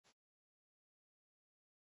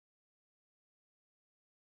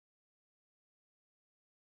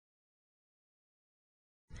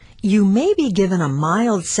You may be given a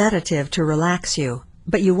mild sedative to relax you,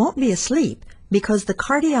 but you won't be asleep because the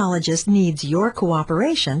cardiologist needs your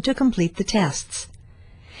cooperation to complete the tests.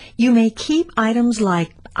 You may keep items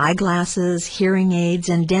like eyeglasses, hearing aids,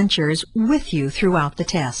 and dentures with you throughout the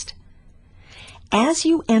test. As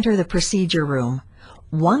you enter the procedure room,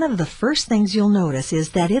 one of the first things you'll notice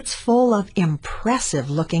is that it's full of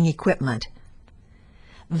impressive-looking equipment.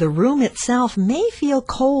 The room itself may feel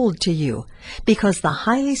cold to you because the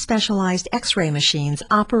highly specialized X-ray machines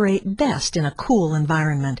operate best in a cool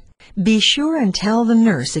environment. Be sure and tell the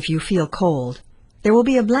nurse if you feel cold. There will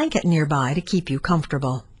be a blanket nearby to keep you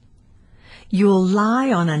comfortable. You'll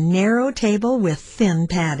lie on a narrow table with thin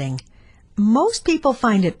padding. Most people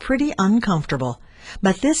find it pretty uncomfortable,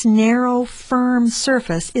 but this narrow, firm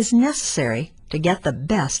surface is necessary to get the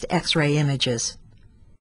best X-ray images.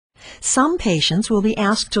 Some patients will be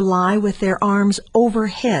asked to lie with their arms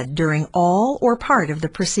overhead during all or part of the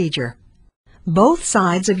procedure. Both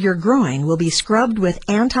sides of your groin will be scrubbed with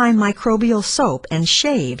antimicrobial soap and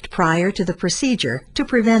shaved prior to the procedure to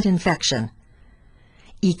prevent infection.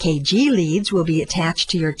 EKG leads will be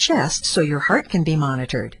attached to your chest so your heart can be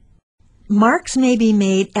monitored. Marks may be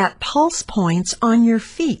made at pulse points on your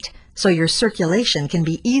feet so your circulation can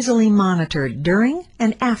be easily monitored during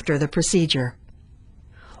and after the procedure.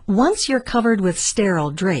 Once you're covered with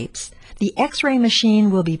sterile drapes, the X-ray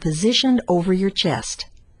machine will be positioned over your chest.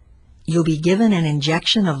 You'll be given an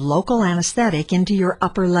injection of local anesthetic into your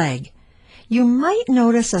upper leg. You might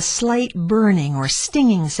notice a slight burning or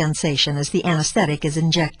stinging sensation as the anesthetic is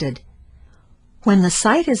injected. When the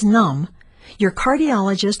site is numb, your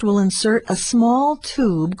cardiologist will insert a small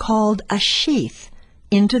tube called a sheath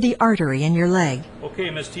into the artery in your leg. Okay,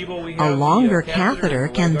 Ms. Tebow, we have a longer catheter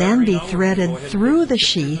can then be threaded through the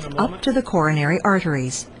sheath up to the coronary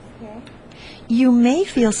arteries. You may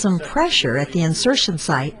feel some pressure at the insertion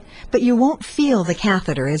site, but you won't feel the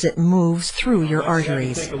catheter as it moves through your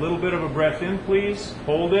arteries. Take a little bit of a breath in, please.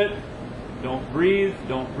 Hold it. Don't breathe,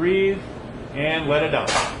 and let it out.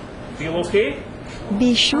 Feel okay?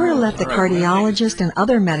 Be sure to let the cardiologist and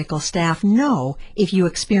other medical staff know if you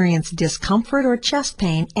experience discomfort or chest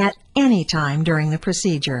pain at any time during the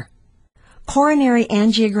procedure. Coronary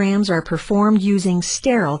angiograms are performed using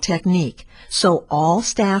sterile technique, so all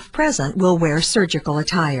staff present will wear surgical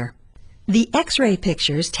attire. The X-ray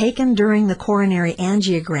pictures taken during the coronary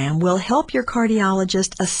angiogram will help your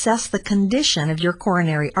cardiologist assess the condition of your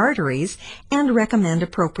coronary arteries and recommend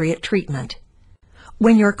appropriate treatment.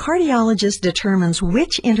 When your cardiologist determines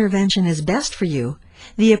which intervention is best for you,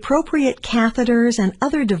 the appropriate catheters and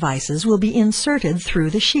other devices will be inserted through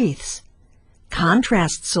the sheaths.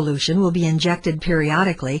 Contrast solution will be injected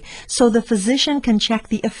periodically so the physician can check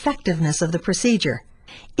the effectiveness of the procedure.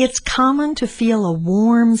 It's common to feel a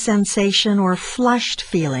warm sensation or flushed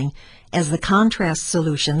feeling as the contrast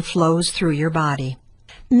solution flows through your body.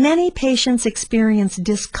 Many patients experience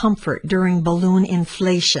discomfort during balloon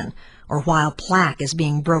inflation or while plaque is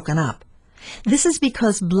being broken up. This is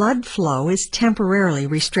because blood flow is temporarily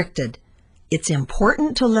restricted. It's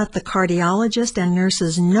important to let the cardiologist and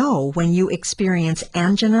nurses know when you experience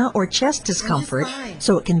angina or chest discomfort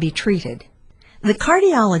so it can be treated. The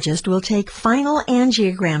cardiologist will take final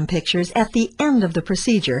angiogram pictures at the end of the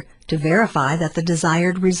procedure to verify that the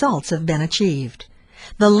desired results have been achieved.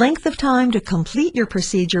 The length of time to complete your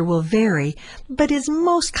procedure will vary, but is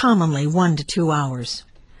most commonly 1 to 2 hours.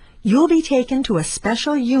 You'll be taken to a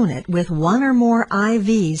special unit with 1 or more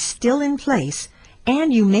IVs still in place,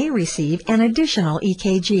 and you may receive an additional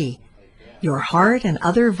EKG. Your heart and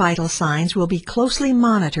other vital signs will be closely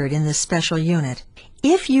monitored in this special unit.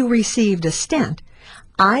 If you received a stent,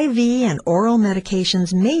 IV and oral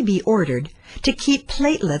medications may be ordered to keep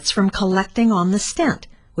platelets from collecting on the stent,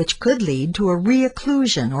 which could lead to a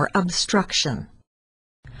reocclusion or obstruction.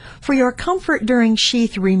 For your comfort during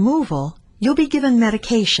sheath removal, you'll be given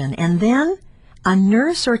medication, and then a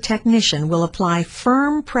nurse or technician will apply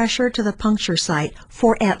firm pressure to the puncture site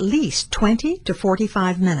for at least 20 to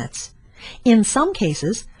 45 minutes. In some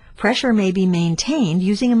cases, pressure may be maintained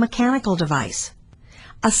using a mechanical device.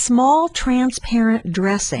 A small transparent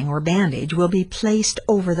dressing or bandage will be placed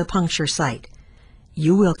over the puncture site.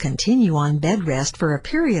 You will continue on bed rest for a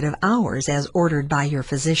period of hours as ordered by your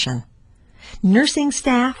physician. Nursing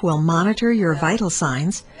staff will monitor your vital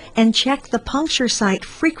signs and check the puncture site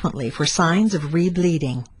frequently for signs of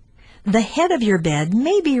rebleeding. The head of your bed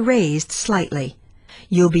may be raised slightly.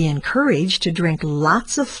 You'll be encouraged to drink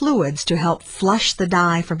lots of fluids to help flush the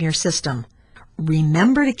dye from your system.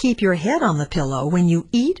 Remember to keep your head on the pillow when you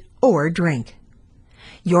eat or drink.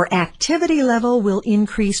 Your activity level will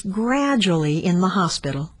increase gradually in the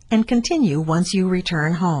hospital and continue once you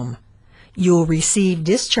return home. You'll receive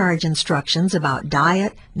discharge instructions about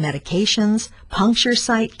diet, medications, puncture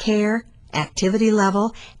site care, activity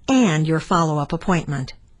level, and your follow-up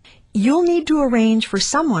appointment. You'll need to arrange for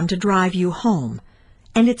someone to drive you home,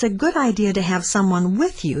 and it's a good idea to have someone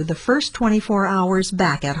with you the first 24 hours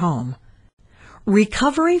back at home.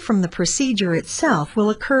 Recovery from the procedure itself will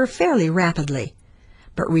occur fairly rapidly,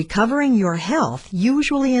 but recovering your health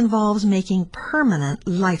usually involves making permanent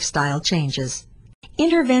lifestyle changes.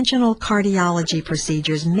 Interventional cardiology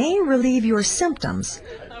procedures may relieve your symptoms,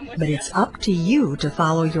 but it's up to you to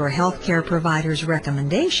follow your healthcare provider's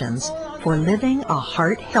recommendations for living a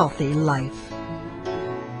heart-healthy life.